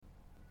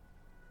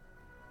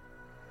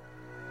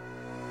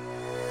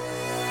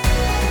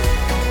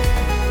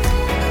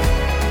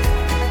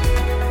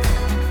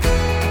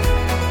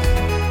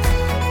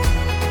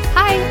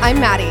I'm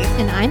Maddy.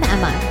 And I'm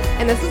Emma.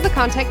 And this is the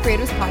Content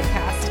Creatives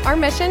Podcast. Our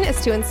mission is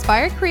to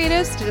inspire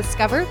creatives to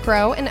discover,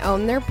 grow, and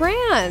own their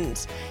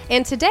brand.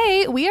 And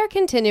today, we are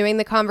continuing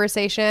the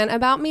conversation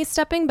about me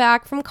stepping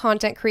back from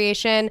content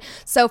creation.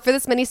 So for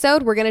this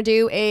minisode, we're going to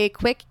do a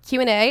quick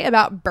Q&A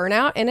about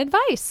burnout and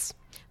advice.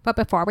 But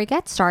before we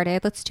get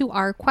started, let's do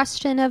our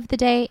question of the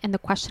day. And the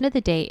question of the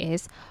day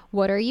is,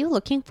 what are you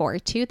looking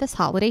forward to this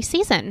holiday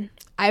season?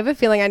 I have a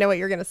feeling I know what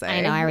you're going to say.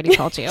 I know, I already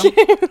told you.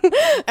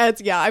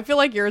 I feel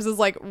like yours is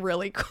like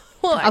really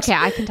cool. Okay,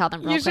 I can tell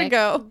them real quick. You should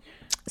go.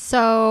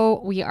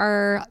 So we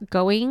are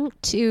going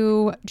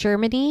to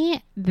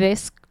Germany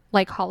this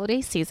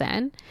holiday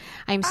season.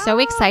 I'm so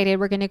excited.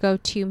 We're going to go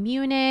to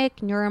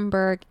Munich,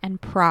 Nuremberg, and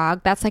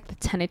Prague. That's like the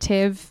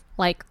tentative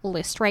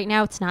list right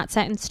now. It's not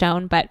set in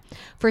stone, but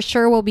for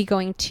sure we'll be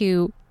going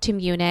to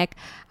Munich.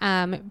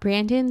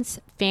 Brandon's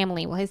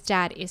family, his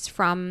dad is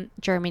from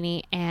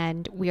Germany,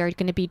 and we are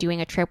going to be doing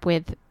a trip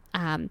with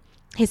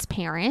his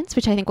parents,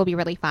 which I think will be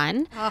really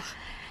fun. Ugh.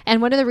 And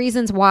one of the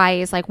reasons why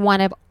is one,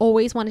 I've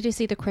always wanted to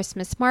see the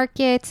Christmas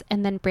markets.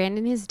 And then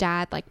Brandon, his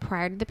dad,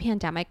 prior to the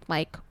pandemic,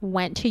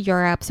 went to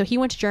Europe. So he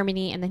went to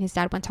Germany, and then his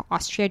dad went to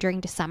Austria during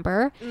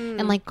December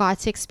and got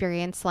to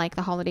experience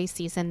the holiday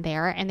season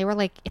there. And they were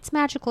like, it's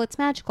magical. It's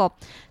magical.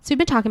 So we've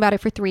been talking about it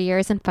for 3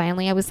 years. And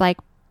finally I was like,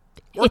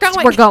 we're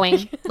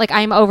going.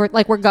 I'm over.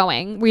 We're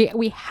going.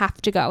 We have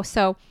to go.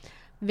 So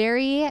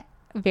very,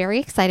 very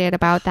excited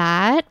about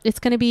that. It's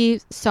going to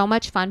be so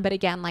much fun. But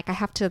again, I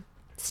have to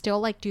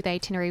still do the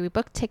itinerary. We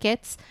booked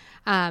tickets,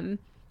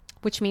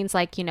 which means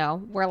we're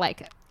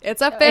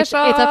it's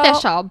official. It's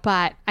official,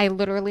 but I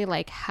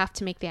literally have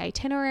to make the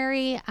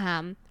itinerary,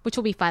 which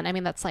will be fun. I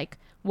mean, that's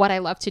what I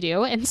love to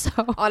do. And so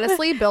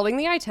honestly, building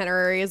the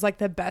itinerary is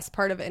the best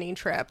part of any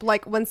trip.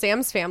 When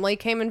Sam's family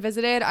came and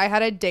visited, I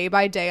had a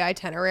day-by-day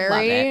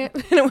itinerary.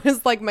 And it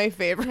was my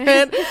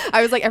favorite.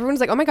 I was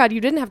everyone's oh my God, you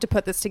didn't have to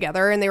put this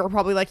together. And they were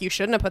probably you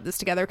shouldn't have put this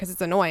together because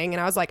it's annoying. And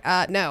I was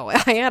no,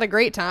 I had a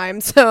great time.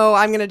 So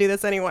I'm going to do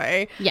this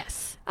anyway.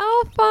 Yes.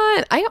 Oh,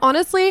 fun.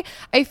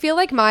 I feel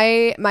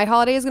my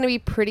holiday is going to be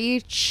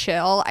pretty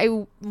chill.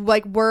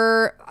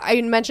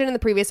 I mentioned in the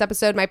previous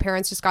episode, my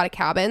parents just got a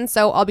cabin.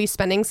 So I'll be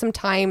spending some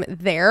time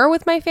there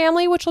with my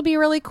family, which will be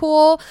really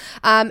cool.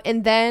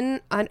 And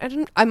then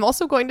I'm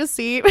also going to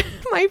see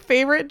my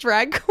favorite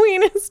drag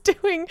queen is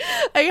doing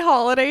a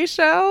holiday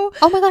show.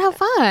 Oh my God, how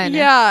fun.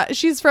 Yeah.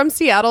 She's from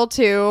Seattle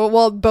too.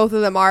 Well, both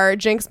of them are.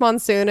 Jinx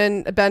Monsoon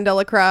and Ben De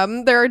La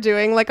Creme. They're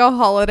doing a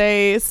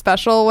holiday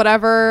special,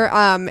 whatever,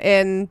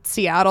 in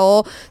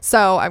Seattle.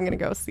 So I'm gonna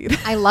go see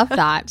that. I love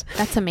that.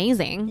 That's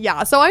amazing.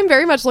 Yeah, so I'm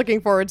very much looking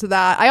forward to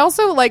that. I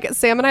also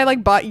Sam and I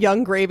bought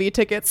Young Gravy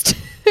tickets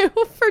too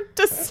for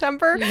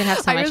December. You're gonna have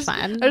so much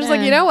fun. I was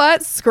you know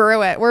what,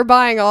 screw it, we're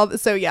buying all.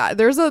 So yeah,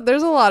 there's a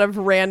lot of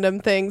random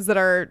things that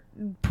are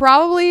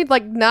probably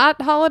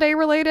not holiday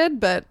related,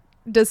 but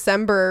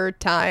December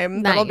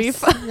time. Nice. That'll be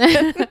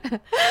fun.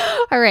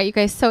 All right, you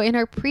guys. So in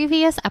our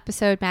previous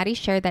episode, Maddy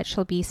shared that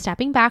she'll be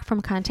stepping back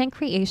from content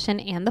creation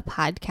and the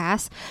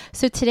podcast.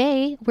 So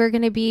today we're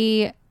going to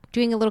be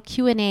doing a little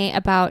Q&A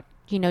about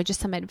just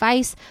some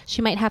advice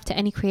she might have to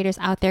any creators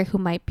out there who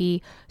might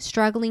be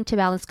struggling to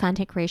balance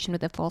content creation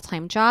with a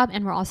full-time job.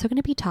 And we're also going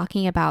to be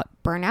talking about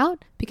burnout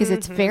because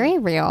it's very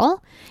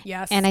real.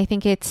 Yes. And I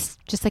think it's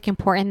just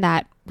important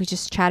that we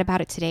just chat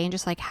about it today and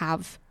just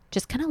have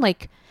just kind of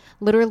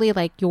literally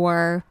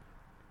your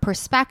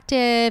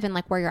perspective and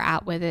where you're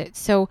at with it.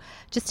 So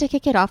just to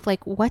kick it off,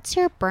 what's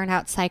your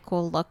burnout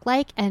cycle look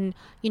like? And,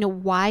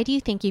 why do you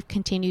think you've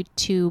continued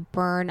to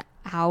burn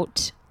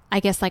out, I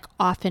guess,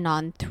 off and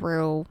on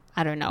through,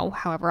 I don't know,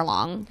 however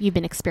long you've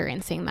been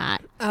experiencing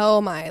that? Oh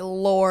my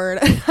Lord.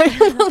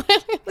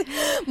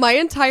 My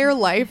entire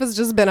life has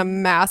just been a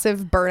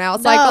massive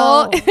burnout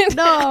cycle.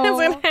 No.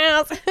 It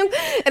has.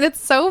 And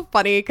it's so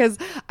funny because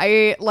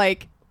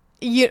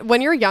when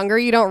you're younger,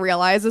 you don't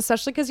realize,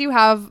 especially because you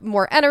have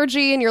more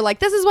energy and you're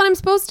this is what I'm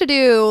supposed to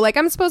do.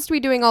 I'm supposed to be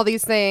doing all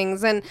these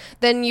things. And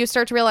then you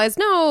start to realize,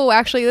 no,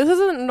 actually, this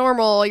isn't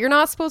normal. You're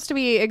not supposed to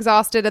be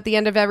exhausted at the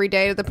end of every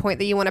day to the point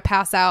that you want to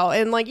pass out.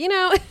 And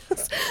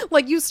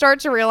you start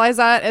to realize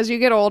that as you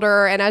get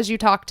older and as you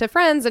talk to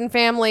friends and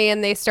family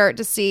and they start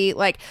to see,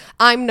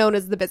 I'm known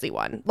as the busy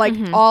one.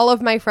 All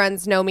of my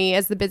friends know me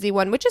as the busy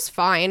one, which is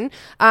fine.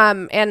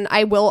 And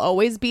I will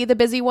always be the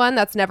busy one.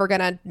 That's never going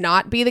to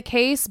not be the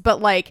case. But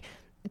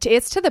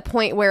it's to the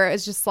point where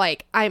it's just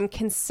I'm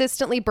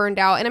consistently burned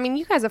out. And I mean,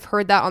 you guys have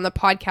heard that on the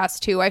podcast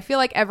too. I feel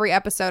every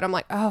episode I'm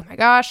oh my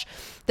gosh,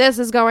 this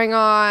is going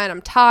on.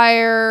 I'm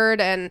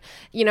tired. And,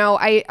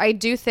 I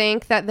do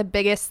think that the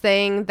biggest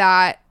thing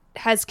that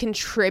has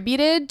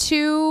contributed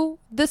to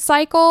the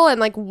cycle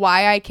and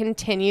why I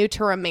continue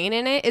to remain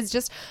in it is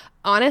just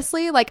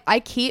honestly, I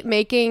keep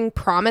making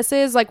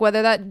promises,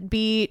 whether that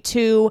be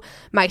to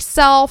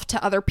myself,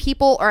 to other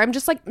people, or I'm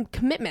just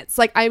commitments.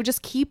 I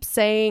just keep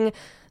saying,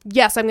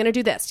 yes, I'm going to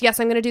do this. Yes,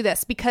 I'm going to do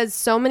this because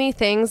so many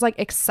things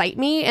excite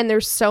me. And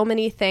there's so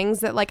many things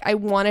that I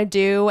want to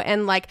do.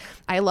 And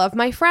I love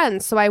my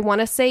friends. So I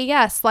want to say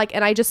yes.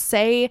 And I just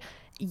say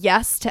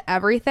yes to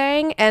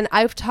everything. And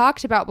I've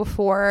talked about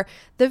before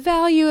the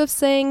value of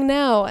saying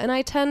no, and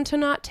I tend to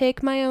not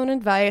take my own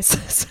advice.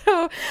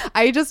 So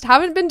I just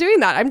haven't been doing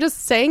that. I'm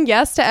just saying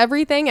yes to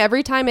everything.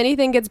 Every time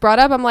anything gets brought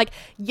up, I'm like,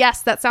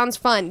 yes, that sounds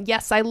fun.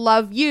 Yes, I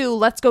love you.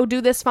 Let's go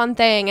do this fun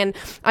thing. And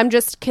I'm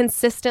just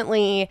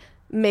consistently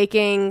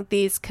making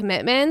these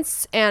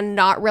commitments and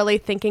not really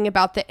thinking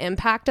about the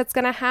impact it's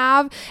going to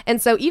have. And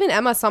so even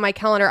Emma saw my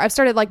calendar. I've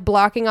started like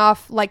blocking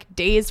off like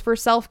days for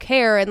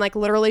self-care and like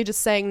literally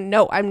just saying,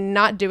 no, I'm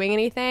not doing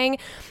anything.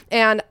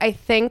 And I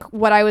think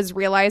what I was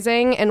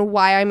realizing and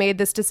why I made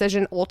this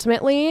decision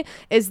ultimately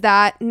is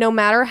that no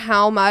matter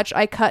how much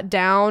I cut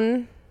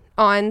down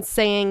on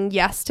saying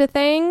yes to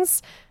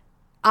things,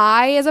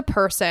 I as a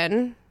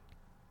person,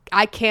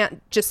 I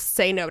can't just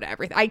say no to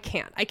everything. I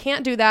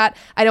can't do that.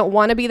 I don't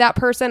want to be that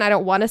person. I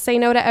don't want to say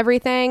no to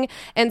everything.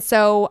 And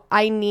so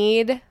I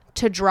need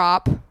to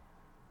drop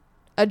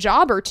a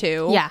job or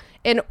two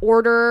in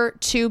order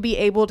to be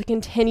able to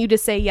continue to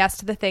say yes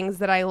to the things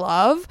that I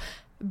love,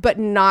 but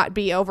not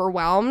be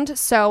overwhelmed.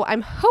 So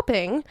I'm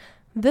hoping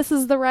this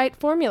is the right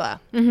formula.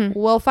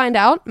 We'll find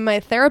out. My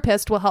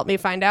therapist will help me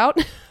find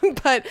out.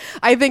 But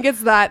I think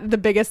it's that the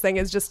biggest thing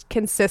is just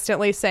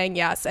consistently saying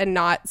yes and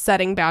not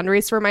setting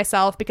boundaries for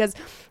myself, because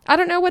I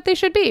don't know what they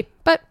should be,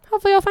 but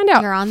hopefully I'll find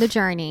out. You're on the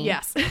journey.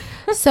 Yes.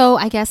 So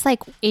I guess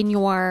like in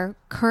your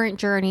current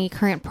journey,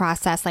 current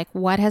process, like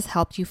what has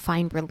helped you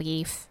find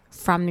relief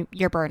from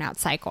your burnout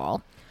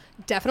cycle?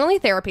 Definitely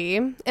therapy.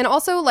 And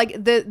also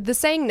like the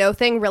saying no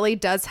thing really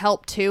does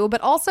help too, but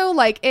also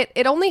like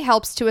it only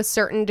helps to a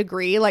certain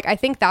degree. Like I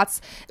think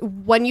that's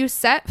when you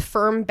set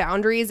firm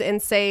boundaries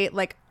and say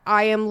like,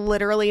 I am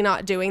literally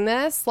not doing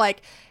this.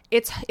 Like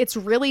it's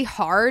really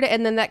hard.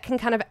 And then that can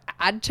kind of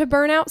add to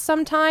burnout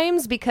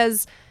sometimes,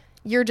 because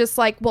you're just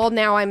like, well,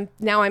 now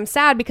I'm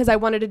sad because I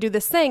wanted to do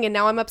this thing and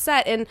now I'm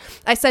upset. And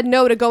I said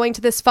no to going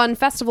to this fun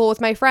festival with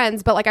my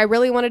friends, but like I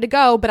really wanted to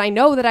go, but I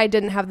know that I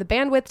didn't have the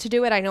bandwidth to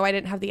do it. I know I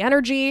didn't have the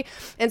energy.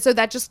 And so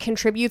that just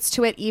contributes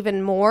to it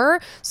even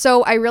more.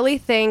 So I really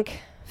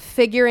think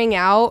figuring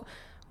out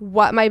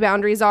what my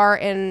boundaries are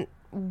and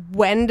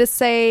when to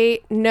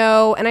say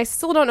no, and I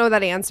still don't know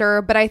that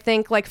answer, but I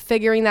think like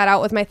figuring that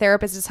out with my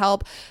therapist has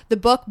helped. The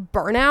book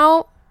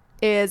Burnout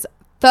is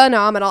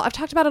phenomenal. I've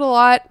talked about it a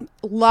lot.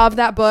 Love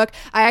that book.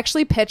 I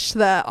actually pitched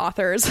the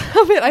authors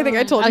of it. I think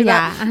I told you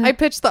that. I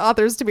pitched the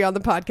authors to be on the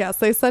podcast.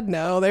 They said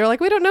no. They were like,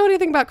 we don't know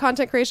anything about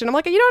content creation. I'm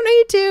like, you don't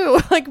need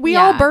to. Like we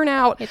all burn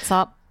out. It's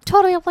all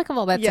totally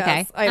applicable, but it's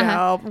okay. I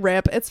know.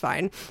 Rip. It's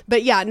fine.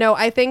 But yeah, no,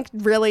 I think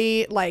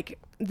really like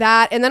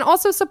that. And then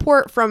also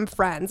support from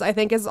friends, I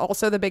think is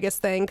also the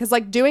biggest thing. Cause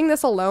like doing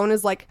this alone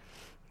is like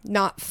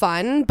not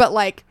fun, but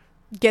like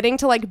getting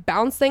to like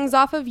bounce things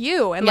off of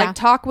you and like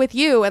talk with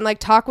you and like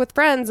talk with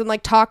friends and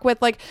like talk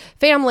with like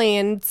family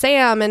and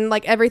Sam and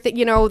like everything,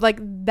 you know, like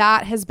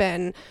that has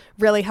been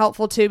really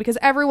helpful too, because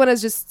everyone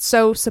is just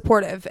so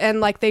supportive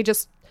and like they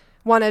just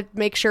want to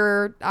make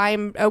sure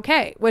I'm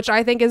okay, which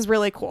I think is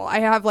really cool. I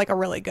have like a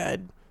really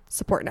good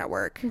support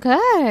network.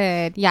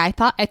 Good. Yeah, I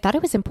thought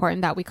it was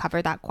important that we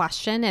cover that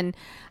question. And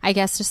I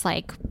guess just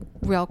like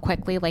real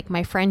quickly, like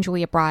my friend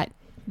Julia brought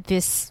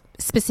this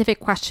specific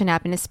question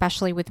up, and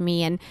especially with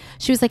me, and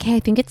she was like, hey, I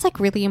think it's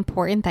like really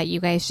important that you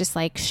guys just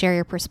like share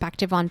your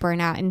perspective on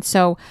burnout. And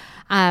so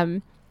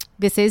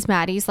this is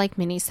Maddy's like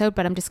Minisode,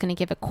 but I'm just going to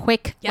give a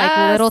quick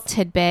like little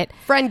tidbit.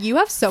 Friend, you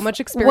have so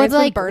much experience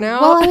with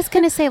burnout. Well, I was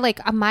going to say like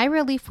my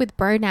relief with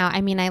burnout, I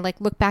mean, I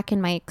like look back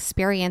in my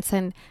experience,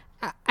 and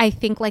I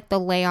think like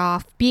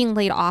being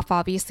laid off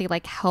obviously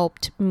like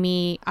helped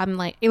me. I'm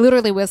like, it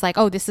literally was like,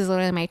 oh, this is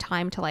literally my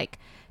time to like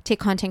take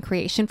content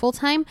creation full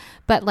time.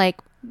 But like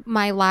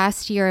my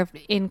last year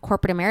in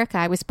corporate America,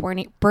 I was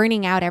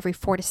burning out every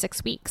 4 to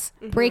 6 weeks,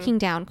 breaking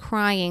down,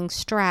 crying,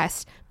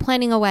 stressed,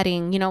 planning a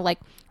wedding, you know, like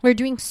we're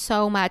doing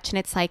so much, and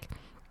it's like,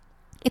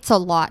 it's a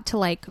lot to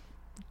like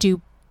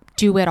do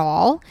it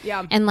all.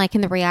 Yeah. And like,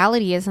 and the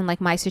reality is in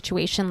like my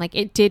situation, like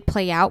it did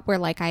play out where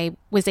like I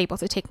was able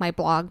to take my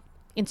blog,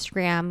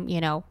 Instagram,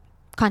 you know,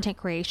 content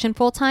creation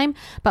full time,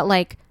 but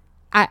like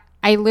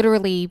I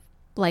literally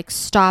like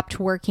stopped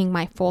working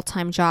my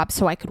full-time job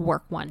so I could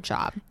work one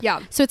job.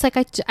 Yeah. So it's like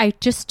I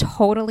just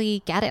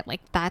totally get it.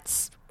 Like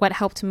that's what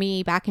helped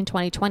me back in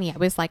 2020. I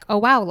was like, oh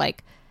wow,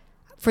 like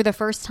for the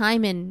first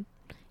time in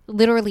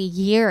literally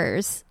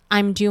years,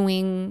 I'm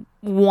doing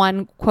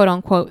one quote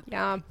unquote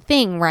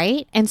thing,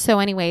 right? And so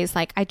anyways,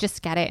 like I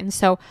just get it. And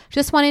so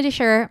just wanted to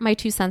share my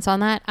 2 cents on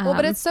that. Well,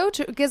 but it's so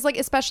true, because like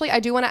especially I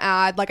do want to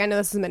add, like I know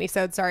this is a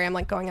Minisode, sorry, I'm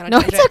like going on a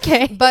tangent. No, it's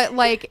okay. But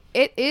like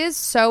it is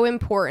so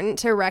important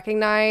to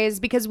recognize,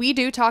 because we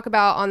do talk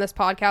about on this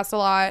podcast a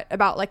lot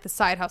about like the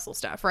side hustle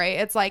stuff, right?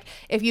 It's like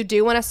if you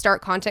do want to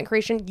start content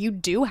creation, you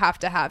do have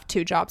to have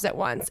 2 jobs at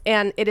once,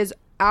 and it is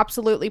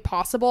absolutely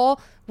possible.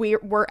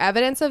 We're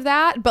evidence of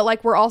that, but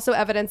like we're also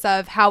evidence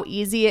of how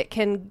easy it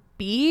can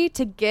be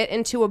to get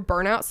into a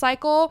burnout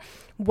cycle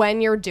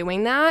when you're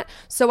doing that.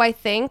 So I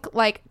think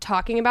like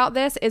talking about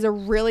this is a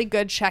really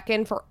good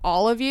check-in for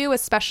all of you,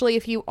 especially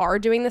if you are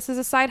doing this as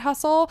a side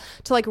hustle,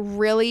 to like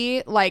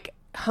really like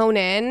hone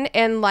in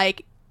and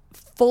like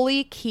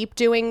fully keep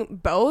doing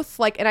both,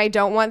 like, and I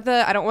don't want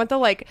the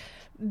like,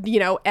 you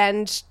know,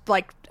 end,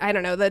 like, I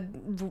don't know, the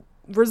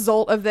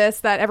result of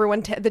this that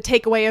everyone the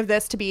takeaway of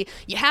this to be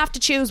you have to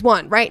choose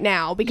one right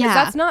now, because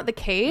that's not the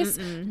case.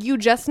 You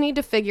just need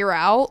to figure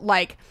out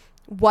like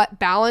what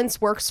balance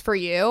works for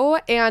you.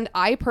 And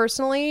I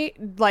personally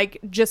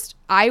like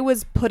I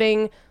was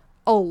putting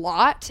a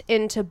lot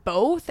into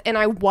both and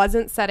I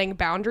wasn't setting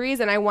boundaries,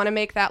 and I want to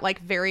make that like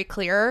very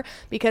clear,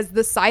 because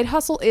the side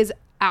hustle is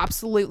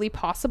absolutely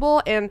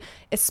possible, and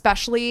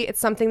especially it's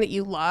something that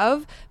you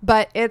love,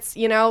 but it's,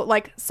 you know,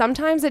 like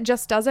sometimes it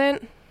just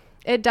doesn't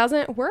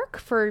work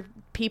for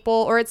people,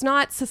 or it's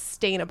not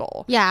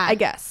sustainable. Yeah, I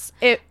guess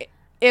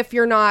if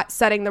you're not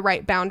setting the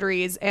right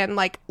boundaries and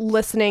like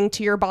listening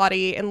to your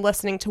body and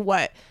listening to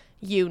what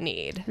you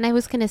need. And I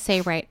was going to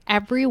say, right,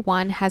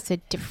 everyone has a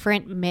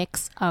different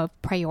mix of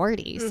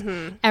priorities.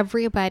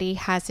 Everybody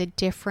has a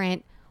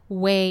different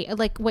way,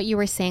 like what you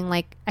were saying,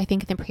 like I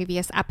think in the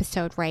previous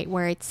episode, right,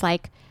 where it's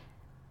like,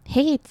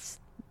 hey,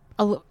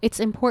 it's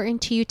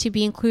important to you to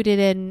be included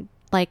in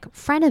like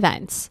friend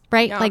events,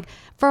 right? Yeah. Like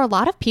for a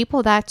lot of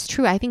people, that's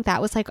true. I think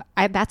that was like,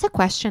 that's a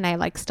question I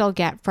like still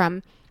get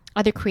from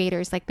other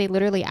creators. Like they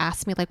literally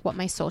ask me like what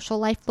my social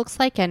life looks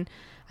like. And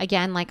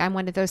again, like I'm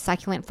one of those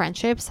succulent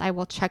friendships. I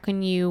will check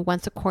on you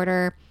once a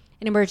quarter.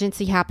 An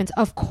emergency happens,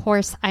 of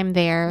course I'm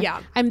there.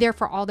 Yeah, I'm there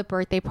for all the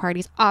birthday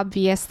parties,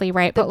 obviously,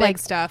 right? The but big like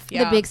stuff,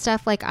 yeah. The big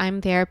stuff, like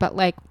I'm there. But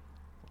like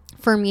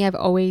for me, I've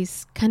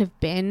always kind of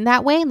been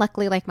that way. And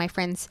luckily, like my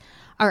friends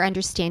are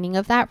understanding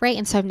of that, right?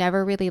 And so I've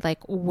never really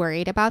like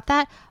worried about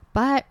that.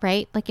 But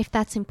right, like if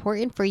that's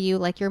important for you,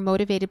 like you're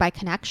motivated by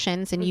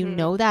connections and you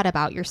know that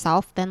about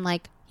yourself, then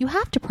like you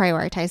have to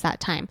prioritize that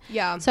time.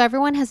 Yeah. So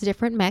everyone has a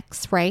different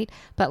mix, right?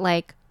 But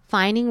like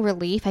finding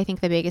relief, I think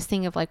the biggest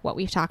thing of like what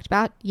we've talked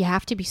about, you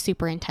have to be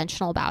super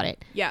intentional about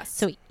it. Yes.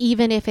 So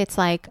even if it's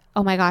like,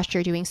 oh my gosh,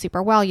 you're doing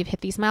super well, you've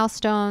hit these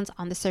milestones,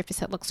 on the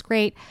surface it looks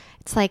great.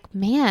 It's like,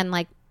 man,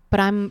 like, but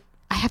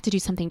I have to do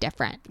something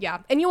different. Yeah.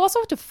 And you also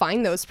have to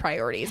find those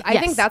priorities. I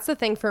think that's the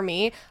thing for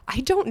me.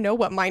 I don't know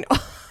what mine are.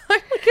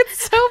 Like,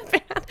 it's so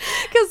bad.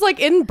 Because like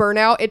in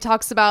burnout, it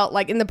talks about,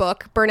 like in the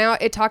book Burnout,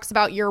 it talks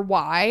about your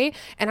why.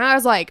 And I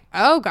was like,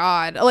 oh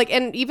God. Like,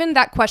 and even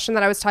that question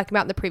that I was talking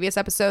about in the previous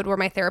episode where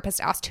my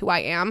therapist asked who I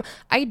am,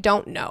 I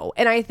don't know.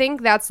 And I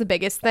think that's the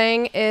biggest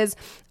thing is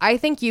I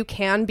think you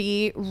can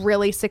be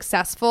really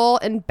successful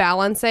in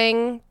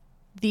balancing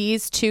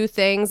these two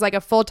things, like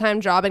a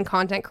full-time job and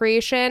content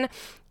creation,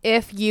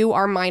 if you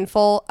are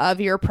mindful of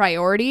your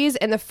priorities.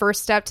 And the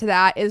first step to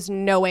that is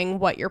knowing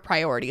what your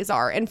priorities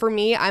are. And for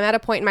me, I'm at a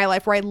point in my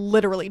life where I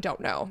literally don't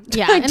know.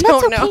 Yeah. And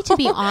that's okay to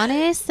be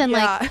honest and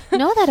like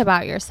know that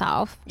about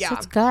yourself. Yeah. So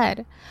it's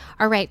good.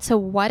 All right. So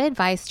what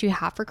advice do you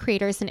have for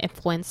creators and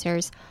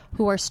influencers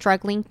who are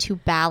struggling to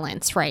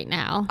balance right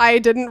now? I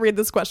didn't read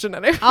this question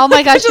anyway. Oh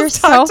my gosh, you're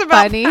so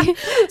funny.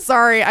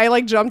 Sorry, I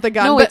like jumped the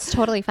gun. No, it's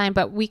totally fine,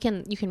 but you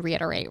can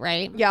reiterate,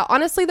 right? Yeah,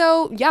 honestly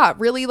though, yeah,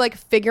 really like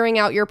figuring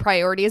out your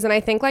priorities. And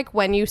I think like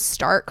when you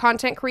start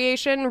content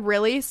creation,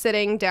 really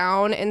sitting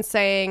down and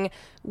saying,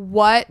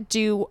 what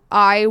do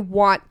I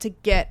want to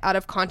get out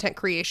of content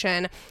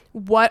creation?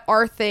 What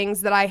are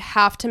things that I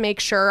have to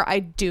make sure I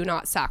do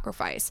not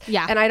sacrifice?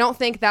 Yeah. And I don't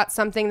think that's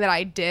something that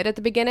I did at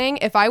the beginning.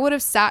 If I would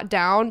have sat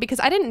down,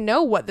 because I didn't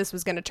know what this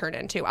was going to turn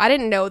into. I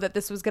didn't know that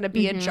this was going to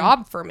be a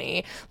job for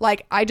me.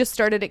 Like I just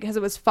started it because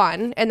it was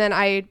fun. And then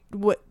I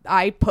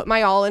put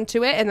my all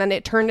into it. And then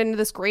it turned into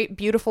this great,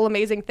 beautiful,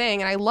 amazing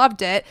thing. And I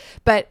loved it.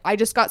 But I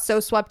just got so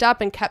swept up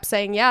and kept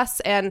saying yes.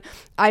 And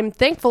I'm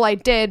thankful I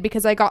did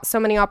because I got so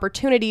many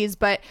opportunities.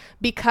 But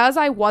because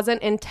I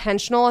wasn't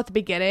intentional at the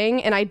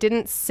beginning and I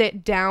didn't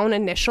sit down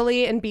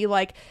initially and be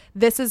like,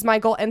 this is my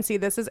goal, and see,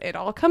 this is, it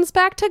all comes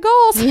back to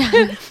goals.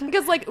 Yeah.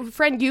 Because like,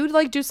 friend, you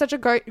like do such a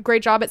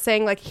great job at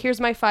saying like, here's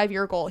my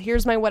 5-year goal,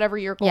 here's my whatever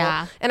year goal.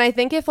 Yeah. And I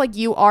think if like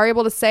you are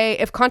able to say,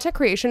 if content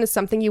creation is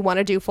something you want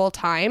to do full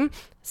time,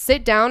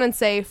 sit down and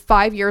say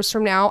 5 years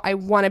from now, I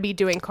want to be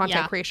doing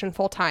content creation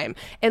full time,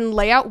 and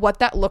lay out what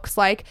that looks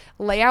like.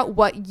 Lay out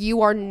what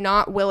you are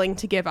not willing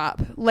to give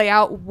up. Lay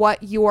out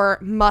what your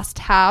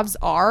must-haves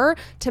are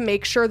to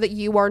make sure that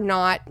you are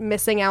not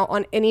missing out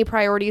on any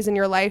priorities in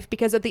your life,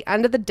 because at the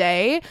end of the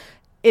day,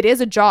 it is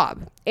a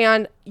job,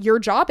 and your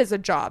job is a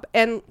job.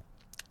 And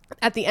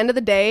at the end of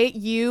the day,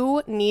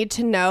 you need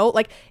to know,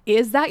 like,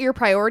 is that your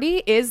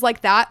priority? Is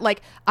like that,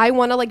 like, I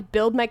want to like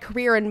build my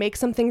career and make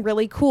something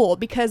really cool,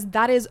 because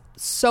that is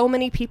so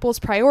many people's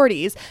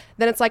priorities.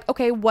 Then it's like,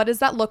 okay, what does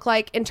that look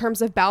like in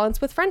terms of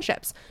balance with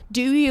friendships?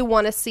 Do you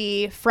want to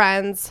see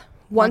friends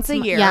once a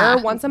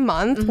year, once a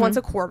month, once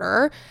a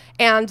quarter,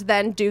 and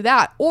then do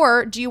that?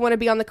 Or do you want to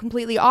be on the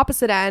completely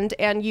opposite end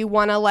and you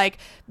want to like,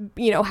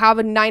 you know, have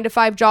a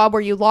 9-to-5 job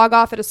where you log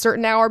off at a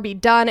certain hour, be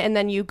done, and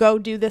then you go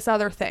do this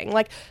other thing?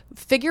 Like,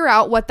 figure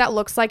out what that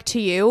looks like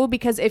to you,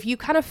 because if you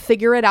kind of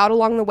figure it out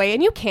along the way,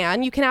 and you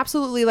can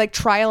absolutely like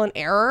trial and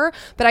error,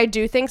 but I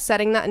do think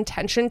setting that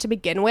intention to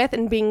begin with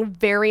and being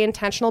very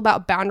intentional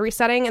about boundary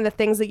setting and the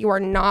things that you are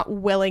not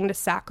willing to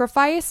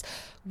sacrifice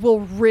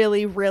will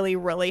really, really,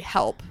 really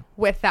help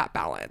with that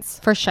balance.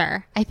 For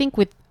sure. I think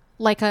with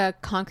like a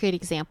concrete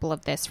example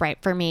of this, right?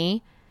 For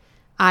me,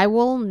 I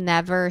will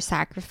never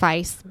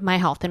sacrifice my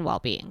health and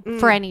well-being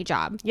for any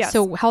job. Yes.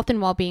 So health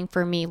and well-being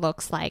for me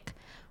looks like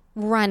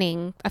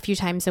running a few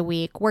times a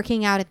week,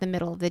 working out in the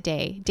middle of the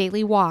day,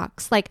 daily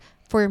walks. Like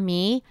for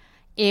me,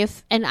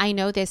 and I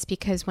know this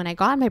because when I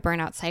got in my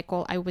burnout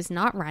cycle, I was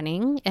not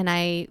running, and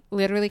I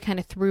literally kind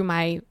of threw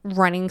my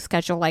running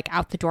schedule like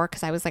out the door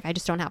because I was like, I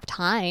just don't have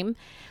time.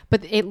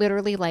 But it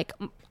literally like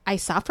I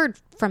suffered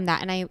from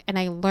that, and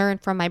I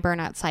learned from my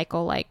burnout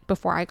cycle. Like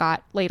before I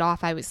got laid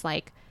off, I was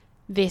like,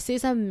 this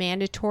is a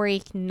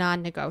mandatory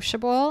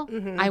non-negotiable.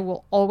 I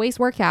will always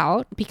work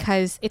out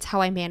because it's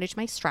how I manage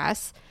my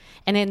stress.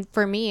 And then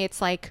for me,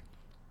 it's like,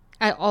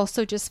 I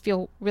also just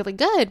feel really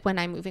good when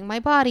I'm moving my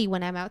body,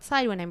 when I'm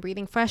outside, when I'm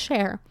breathing fresh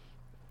air,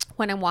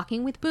 when I'm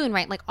walking with Boone,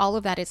 right? Like all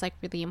of that is like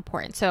really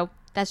important. So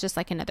that's just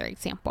like another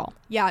example.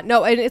 Yeah,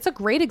 no, and it's a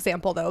great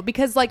example though,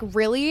 because like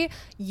really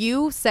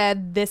you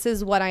said, this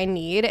is what I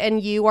need,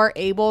 and you are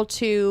able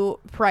to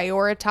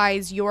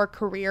prioritize your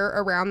career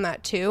around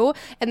that too.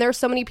 And there's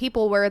so many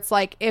people where it's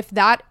like, if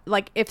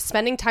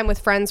spending time with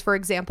friends, for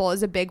example,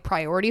 is a big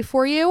priority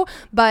for you,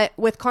 but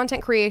with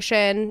content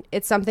creation,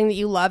 it's something that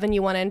you love and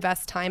you want to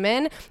invest time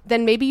in,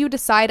 then maybe you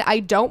decide, I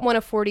don't want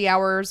a 40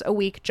 hours a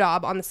week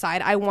job on the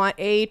side. I want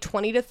a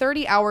 20 to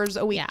 30 hours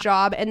a week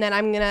job. And then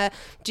I'm going to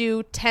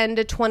do 10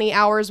 to 20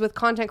 hours with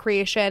content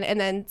creation and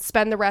then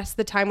spend the rest of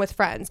the time with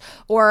friends.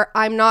 Or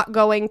I'm not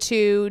going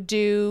to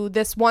do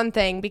this one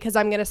thing because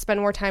I'm going to spend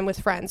more time with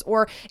friends.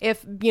 Or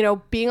if, you know,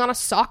 being on a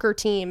soccer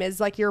team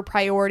is like your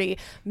priority,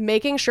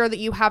 making sure that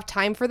you have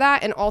time for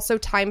that and also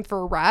time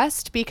for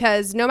rest,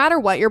 because no matter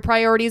what your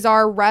priorities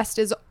are, rest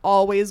is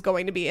always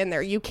going to be in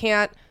there. You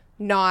can't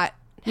not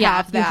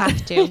have that. You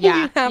have to.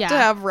 Yeah. You have to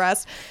have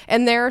rest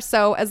in there.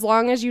 So as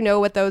long as you know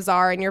what those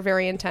are and you're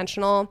very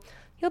intentional,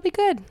 you'll be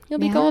good. You'll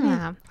be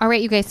golden. All right,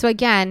 you guys. So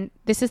again,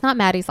 this is not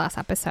Maddie's last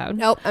episode.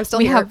 Nope, I'm still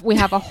here. We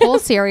have a whole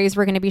series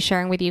we're going to be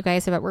sharing with you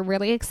guys that we're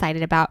really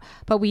excited about.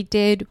 But we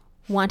did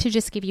want to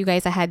just give you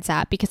guys a heads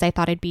up because I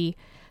thought it'd be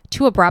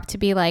too abrupt to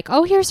be like,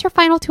 oh, here's your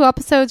final 2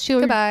 episodes.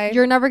 Goodbye.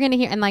 You're never going to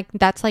hear. And like,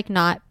 that's like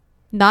not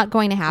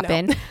going to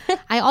happen. No.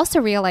 I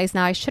also realized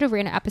now I should have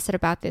written an episode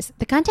about this.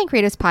 The Content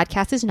Creators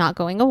Podcast is not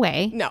going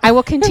away. No. I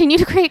will continue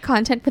to create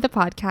content for the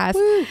podcast.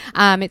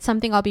 It's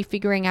something I'll be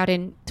figuring out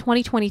in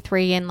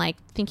 2023 and like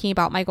thinking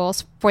about my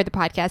goals for the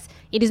podcast.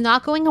 It is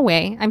not going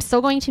away. I'm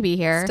still going to be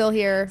here. Still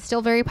here.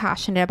 Still very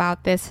passionate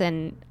about this,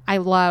 and I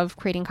love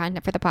creating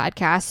content for the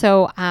podcast.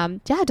 So I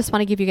just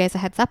want to give you guys a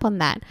heads up on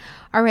that.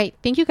 All right.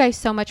 Thank you guys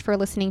so much for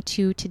listening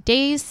to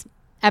today's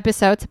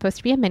episode. Supposed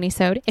to be a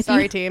minisode.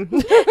 Sorry, team.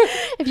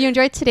 If you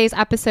enjoyed today's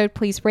episode,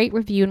 please rate,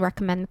 review, and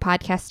recommend the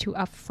podcast to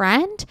a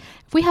friend.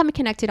 If we haven't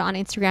connected on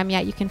Instagram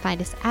yet, you can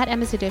find us at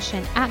Emma's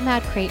Edition, at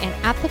MadCrate,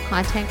 and at the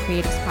Content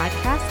Creators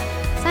Podcast.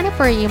 Sign up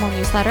for our email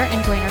newsletter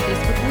and join our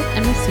Facebook group,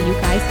 and we'll see you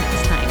guys next time.